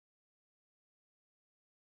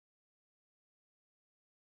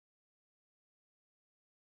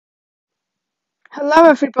Hello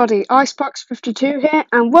everybody, Icebox52 here,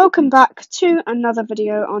 and welcome back to another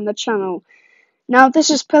video on the channel. Now this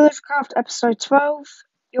is Pillagercraft episode 12,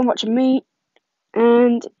 you're watching me,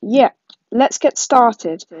 and yeah, let's get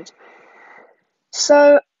started.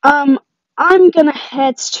 So, I'm gonna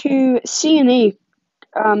head to C&E,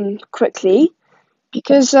 quickly,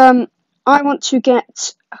 because, I want to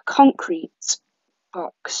get a concrete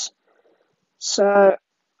box. So,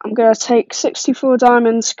 I'm gonna take 64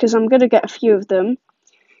 diamonds, because I'm gonna get a few of them.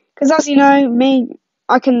 Because as you know,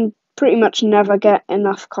 I can pretty much never get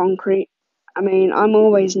enough concrete. I mean, I'm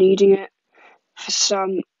always needing it for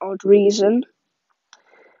some odd reason.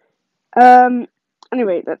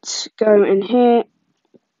 Anyway, let's go in here.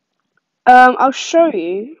 I'll show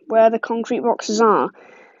you where the concrete boxes are,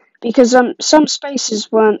 because some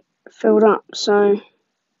spaces weren't filled up, so you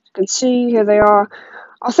can see here they are.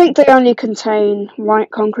 I think they only contain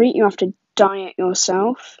white concrete, you have to dye it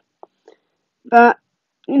yourself. But,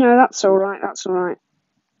 that's alright, that's alright.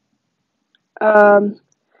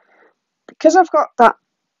 Because I've got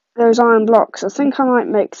those iron blocks, I think I might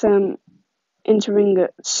make them into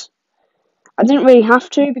ingots. I didn't really have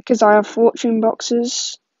to because I have fortune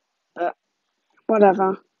boxes, but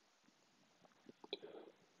whatever.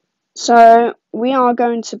 So we are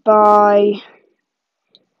going to buy,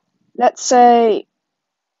 let's say,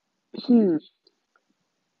 13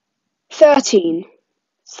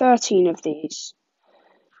 of these.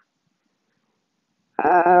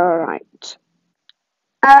 Alright.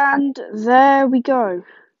 And there we go.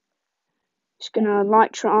 Just gonna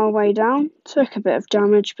elytra our way down. Took a bit of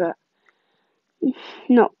damage, but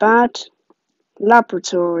not bad.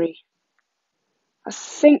 Laboratory. I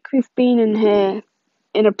think we've been in here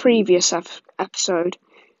in a previous episode.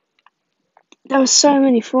 There were so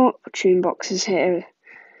many fortune boxes here.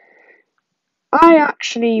 I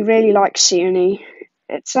actually really like C&E.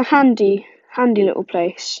 It's a handy little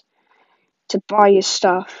place to buy your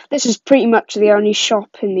stuff. This is pretty much the only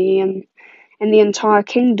shop in the entire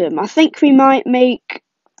kingdom. I think we might make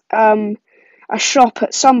a shop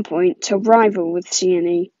at some point to rival with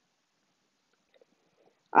C&E.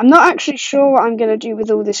 I'm not actually sure what I'm going to do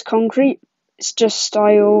with all this concrete. It's just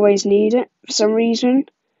I always need it for some reason.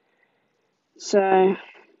 So,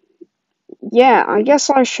 yeah, I guess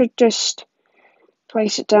I should just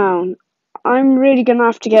place it down. I'm really going to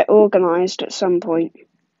have to get organised at some point.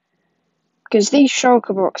 Because these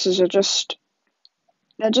shulker boxes they're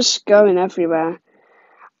just going everywhere.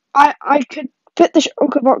 I could put the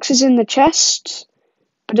shulker boxes in the chest,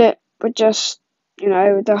 but it would just,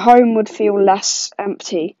 the home would feel less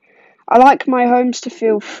empty. I like my homes to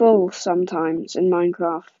feel full sometimes in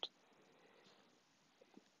Minecraft.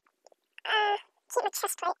 Keep my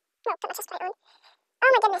chest plate. No, put my chest plate on.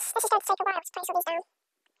 Oh my goodness, this is going to take a while to place all these down.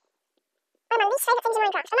 One of my least favourite things in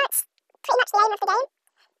Minecraft. I know it's pretty much the aim of the game,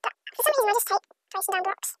 but for some reason I just hate placing down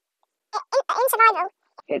blocks. In survival.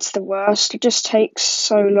 It's the worst, it just takes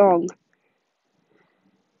so long.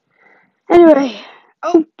 Anyway,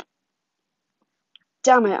 oh,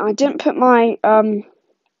 damn it, I didn't put my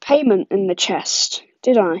payment in the chest,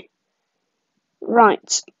 did I?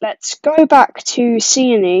 Right, let's go back to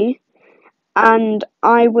C&E, and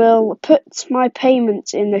I will put my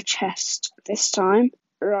payment in the chest this time.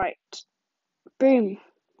 Right, boom,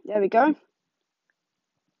 there we go.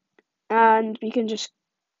 And we can just,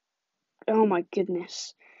 oh my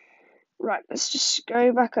goodness. Right, let's just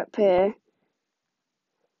go back up here.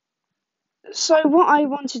 So what I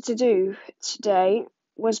wanted to do today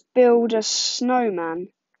was build a snowman.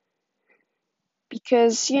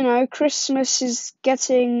 Because, Christmas is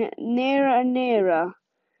getting nearer and nearer.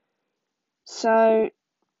 So,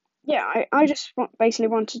 yeah, I just basically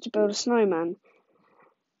wanted to build a snowman.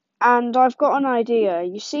 And I've got an idea.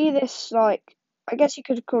 You see this, I guess you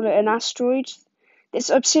could call it an asteroid? This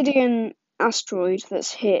obsidian asteroid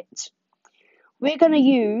that's hit. We're going to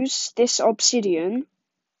use this obsidian,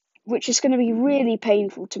 which is going to be really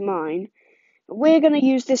painful to mine. We're going to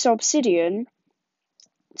use this obsidian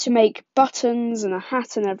to make buttons and a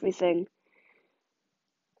hat and everything.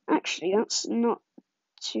 Actually, that's not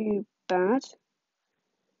too bad.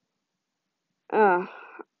 I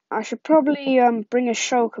should probably bring a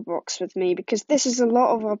shulker box with me because this is a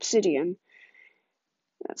lot of obsidian.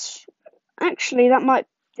 This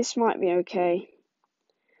might be okay.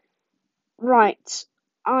 Right,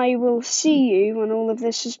 I will see you when all of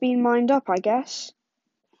this has been mined up, I guess.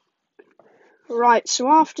 Right, so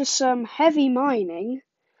after some heavy mining,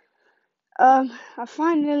 I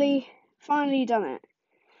finally done it.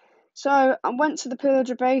 So I went to the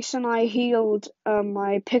pillager base and I healed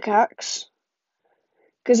my pickaxe.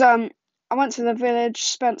 Because I went to the village,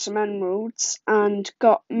 spent some emeralds, and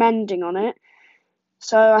got mending on it.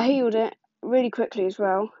 So I healed it really quickly as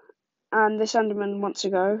well, and this Enderman wants to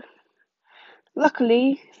go.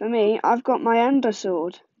 Luckily for me, I've got my Ender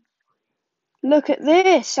Sword. Look at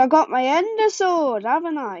this! I got my Ender Sword,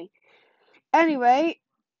 haven't I? Anyway,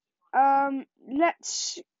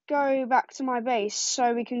 let's go back to my base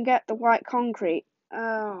so we can get the white concrete.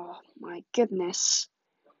 Oh my goodness.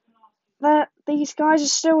 These guys are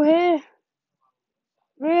still here?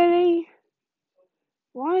 Really?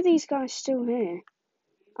 Why are these guys still here?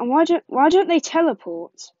 And why don't they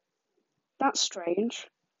teleport? That's strange.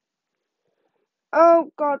 Oh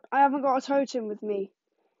god, I haven't got a totem with me.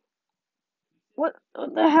 What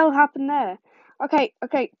the hell happened there? Okay,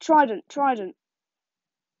 trident.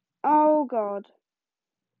 Oh god.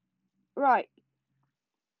 Right.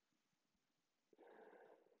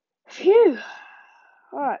 Phew.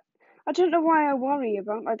 Alright. I don't know why I worry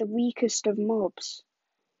about like the weakest of mobs.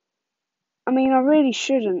 I mean, I really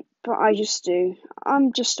shouldn't, but I just do.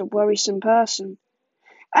 I'm just a worrisome person.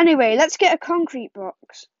 Anyway, let's get a concrete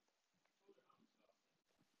box.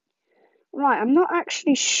 Right, I'm not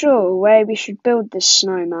actually sure where we should build this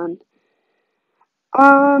snowman.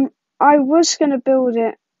 I was going to build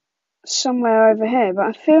it somewhere over here, but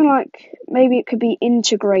I feel like maybe it could be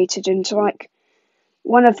integrated into like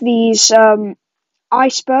one of these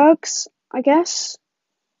icebergs, I guess.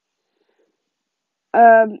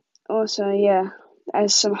 Also, yeah,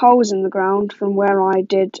 there's some holes in the ground from where I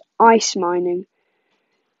did ice mining.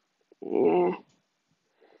 Yeah.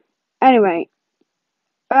 Anyway,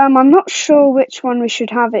 I'm not sure which one we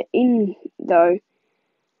should have it in, though.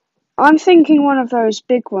 I'm thinking one of those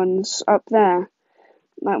big ones up there.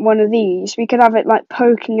 Like one of these. We could have it like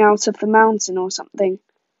poking out of the mountain or something.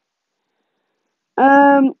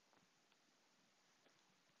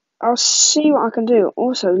 I'll see what I can do.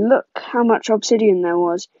 Also, look how much obsidian there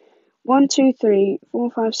was. 1, 2, 3,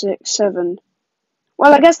 4, 5, 6, 7.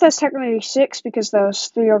 Well, I guess there's technically 6 because there was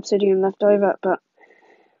 3 obsidian left over, but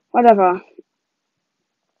whatever.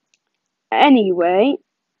 Anyway,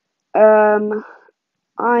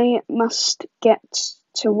 I must get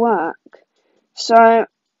to work. So,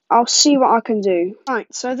 I'll see what I can do.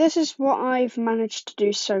 Right, so this is what I've managed to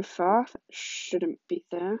do so far. That shouldn't be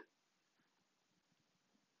there.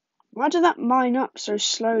 Why did that mine up so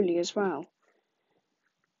slowly as well?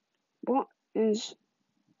 What is...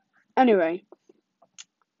 Anyway.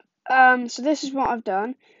 So this is what I've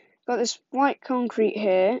done. Got this white concrete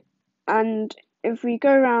here. And if we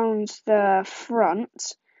go around the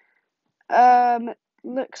front...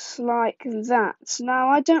 looks like that. Now,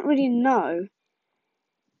 I don't really know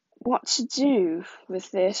what to do with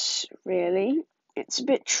this, really. It's a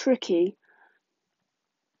bit tricky.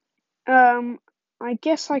 I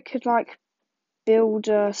guess I could, like, build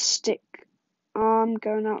a stick arm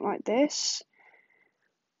going out like this.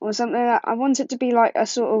 Or something like that. I want it to be like a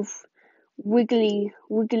sort of wiggly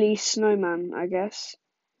snowman, I guess.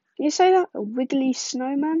 Can you say that? A wiggly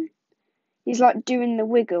snowman? He's like doing the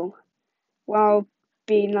wiggle while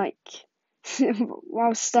being like,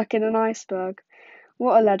 while stuck in an iceberg.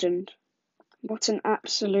 What a legend. What an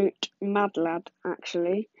absolute mad lad,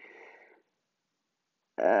 actually.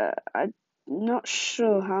 I'm not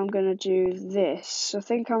sure how I'm going to do this. I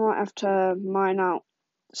think I might have to mine out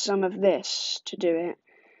some of this to do it.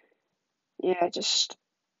 Yeah, just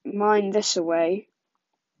mine this away.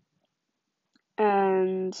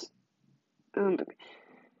 And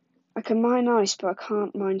I can mine ice, but I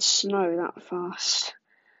can't mine snow that fast.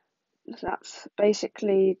 That's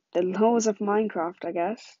basically the laws of Minecraft, I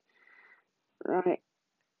guess. Right.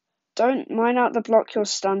 Don't mine out the block you're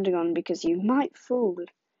standing on because you might fall.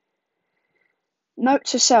 Note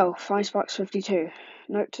to self, Icebox52.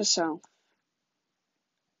 Note to self.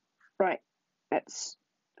 Right. Let's...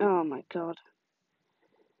 Oh my god.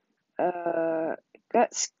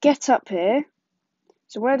 Let's get up here.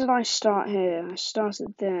 So where did I start here? I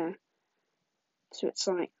started there. So it's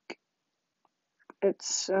like...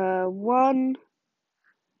 It's 1,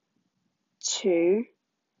 2.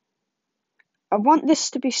 I want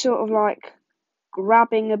this to be sort of like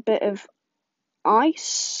grabbing a bit of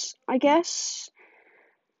ice, I guess.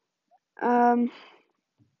 Like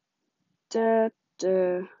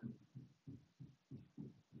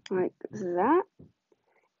that.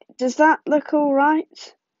 Does that look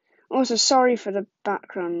alright? Also, sorry for the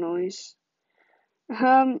background noise.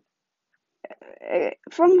 From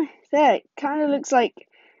there, it kind of looks like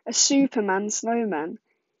a Superman snowman.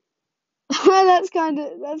 that's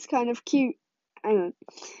kind of cute. Hang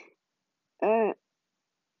on.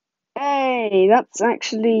 Hey, that's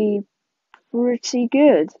actually pretty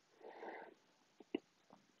good.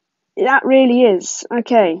 That really is.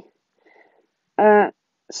 Okay.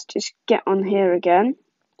 let's just get on here again.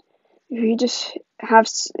 If you just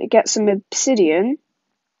get some obsidian,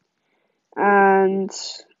 and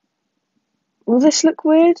will this look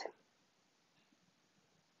weird?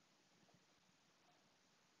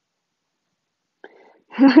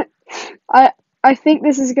 I think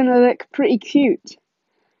this is gonna look pretty cute.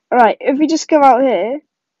 Alright, if we just go out here,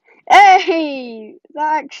 hey,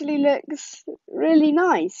 that actually looks really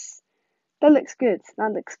nice. That looks good.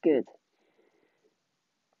 That looks good.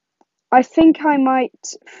 I think I might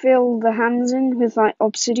fill the hands in with like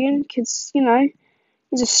obsidian, because you know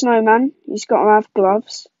he's a snowman. He's got to have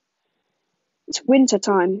gloves. It's winter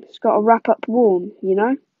time. He's got to wrap up warm. You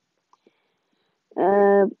know.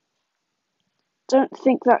 Don't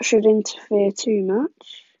think that should interfere too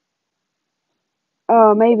much.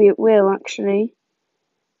 Oh, maybe it will actually.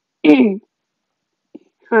 And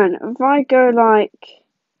if I go like,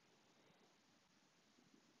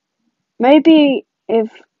 maybe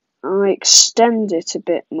if I extend it a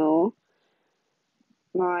bit more,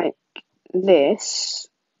 like this,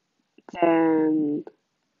 then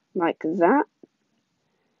like that.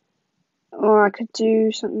 Or I could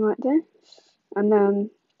do something like this, and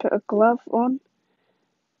then put a glove on.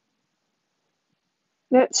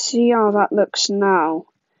 Let's see how that looks now.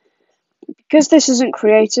 Because this isn't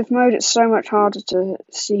creative mode, it's so much harder to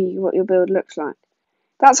see what your build looks like.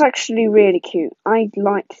 That's actually really cute. I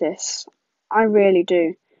like this. I really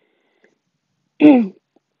do.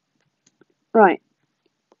 Right.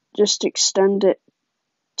 Just extend it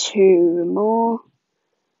 2 more.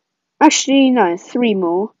 Actually, no, 3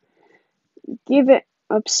 more. Give it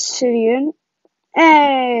obsidian.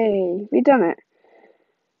 Hey! We done it.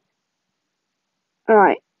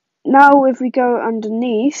 Alright. Now if we go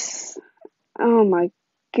underneath... Oh my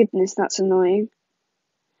goodness, that's annoying.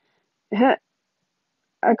 I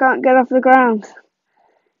can't get off the ground.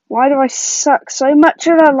 Why do I suck so much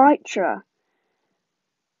at elytra?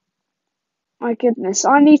 My goodness,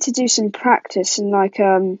 I need to do some practice in like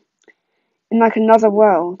another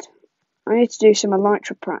world. I need to do some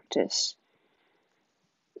elytra practice.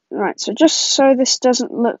 Right, so just so this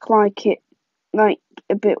doesn't look like a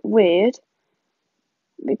bit weird,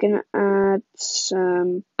 we're gonna add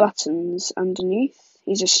some buttons underneath.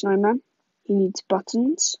 He's a snowman. He needs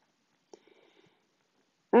buttons.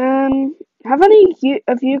 Have any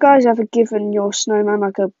of you guys ever given your snowman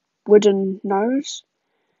like a wooden nose?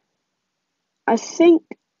 I think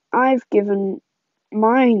I've given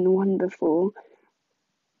mine one before.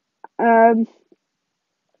 I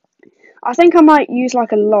think I might use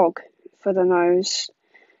like a log for the nose.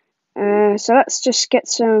 So let's just get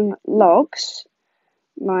some logs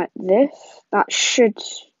like this. That should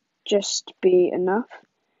just be enough.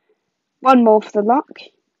 One more for the luck,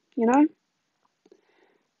 you know.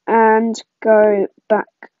 And go back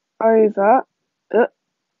over.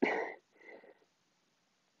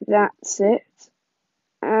 That's it.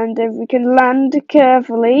 And if we can land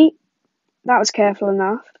carefully, that was careful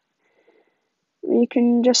enough. You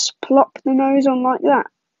can just plop the nose on like that.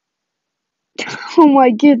 Oh my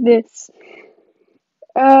goodness.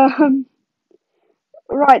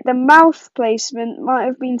 Right, the mouth placement might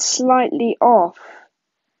have been slightly off.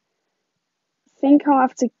 I think I'll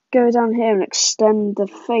have to go down here and extend the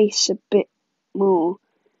face a bit more.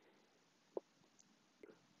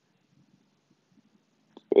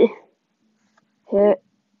 Here,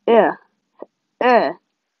 duh.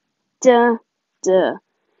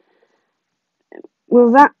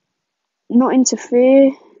 Will that not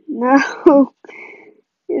interfere? No.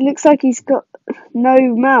 It looks like he's got no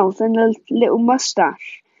mouth and a little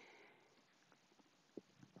mustache.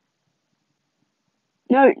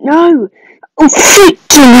 No! Oh,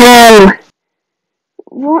 freaking hell!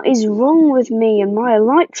 What is wrong with me and my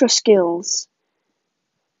elytra skills?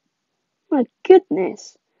 My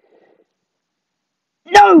goodness.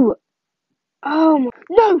 No! Oh,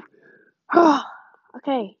 no!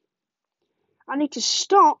 Okay. I need to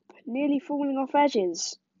stop nearly falling off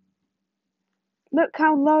edges. Look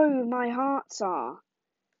how low my hearts are.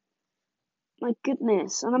 My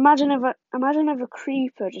goodness. And imagine if a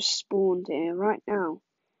creeper just spawned here right now.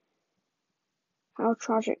 How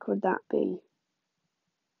tragic would that be?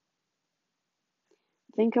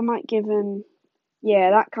 I think I might give him,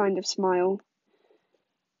 yeah, that kind of smile.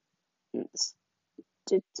 It's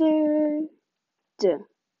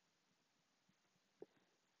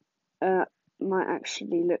might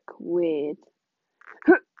actually look weird.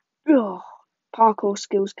 Parkour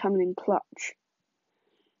skills coming in clutch.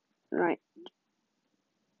 Right.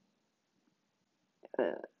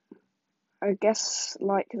 I guess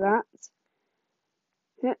like that.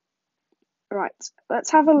 Right,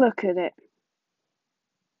 let's have a look at it.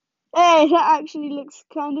 Hey, that actually looks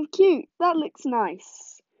kind of cute. That looks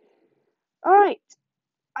nice. Alright,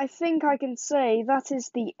 I think I can say that is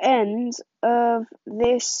the end of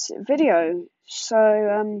this video.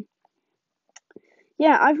 So,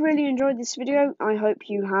 yeah, I've really enjoyed this video. I hope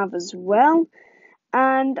you have as well.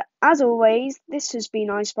 And as always, this has been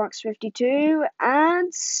Icebox52,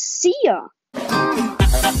 and see ya!